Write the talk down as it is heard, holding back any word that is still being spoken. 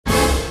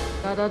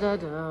Da da da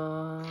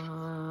da.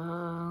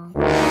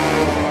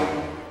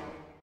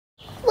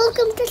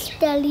 Welcome to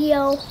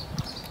Steleo.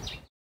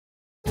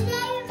 Today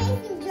we're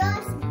making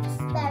germs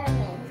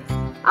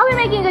experiment. Are we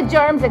making a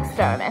germs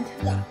experiment?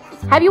 Yes.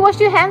 Have you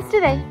washed your hands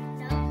today?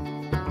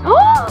 No.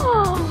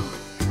 Oh!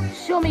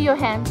 Show me your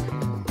hands.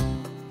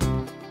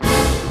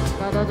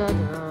 Da da da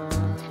da.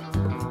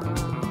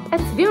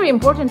 It's very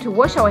important to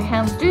wash our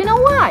hands. Do you know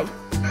why?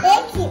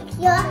 It keeps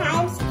your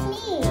hands clean.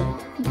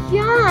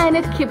 Yeah, and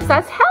it keeps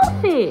us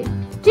healthy.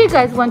 Do you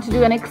guys want to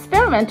do an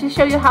experiment to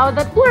show you how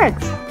that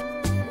works?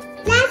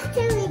 Let's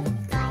do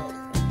it, guys.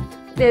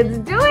 Let's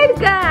do it,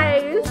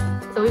 guys.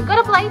 So we've got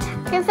a plate.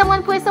 Can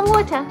someone pour some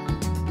water?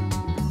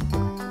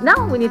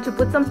 Now we need to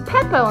put some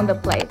pepper on the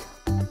plate.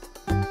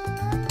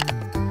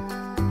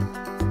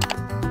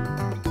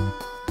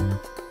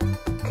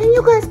 Can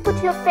you guys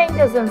put your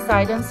fingers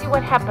inside and see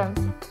what happens?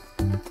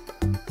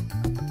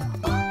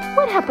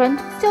 What happened?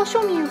 Still,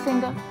 show me your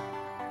finger.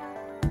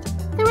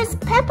 There is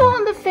pepper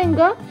on the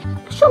finger.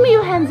 Show me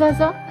your hand,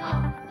 Zaza.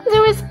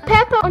 There is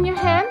pepper on your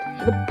hand.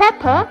 The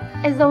pepper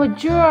is our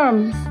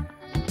germs.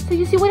 So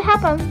you see what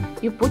happens?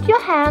 You put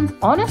your hands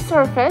on a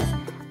surface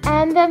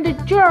and then the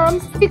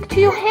germs stick to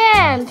your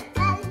hand.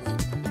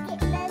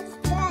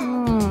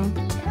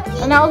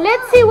 Now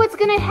let's see what's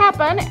gonna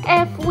happen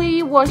if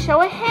we wash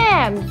our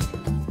hands.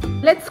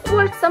 Let's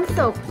squirt some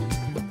soap.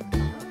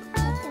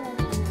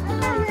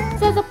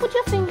 Zaza, put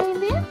your finger in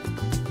there.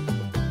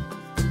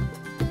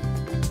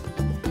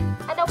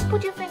 And now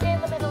put your finger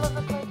in the middle of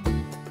the plate.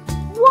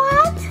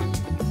 What?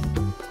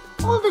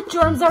 All the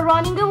germs are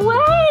running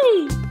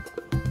away.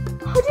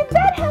 How did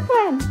that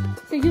happen?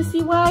 So you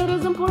see why it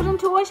is important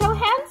to wash our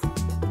hands?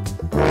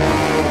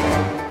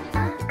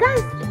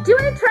 Guys, do you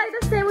want to try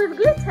the same with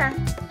glitter?